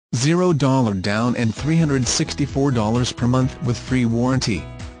$0 down and $364 per month with free warranty.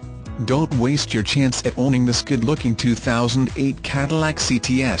 Don't waste your chance at owning this good-looking 2008 Cadillac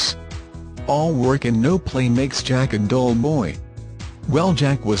CTS. All work and no play makes Jack a dull boy. Well,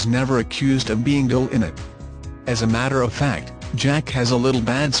 Jack was never accused of being dull in it. As a matter of fact, Jack has a little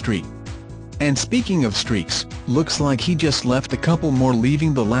bad streak. And speaking of streaks, looks like he just left a couple more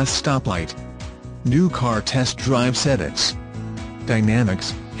leaving the last stoplight. New car test drive settings,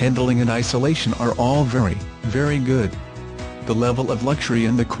 dynamics, handling and isolation are all very, very good. The level of luxury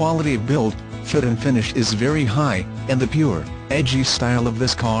and the quality of build, fit and finish is very high, and the pure, edgy style of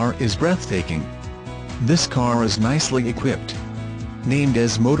this car is breathtaking. This car is nicely equipped. Named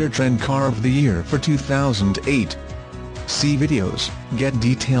as Motor Trend Car of the Year for 2008. See videos, get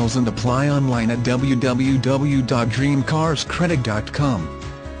details and apply online at www.dreamcarscredit.com.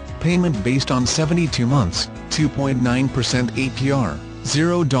 Payment based on 72 months, 2.9% APR,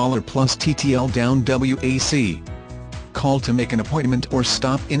 $0 plus TTL down WAC. Call to make an appointment or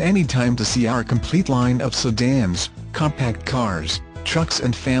stop in any time to see our complete line of sedans, compact cars, trucks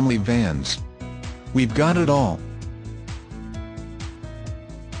and family vans. We've got it all.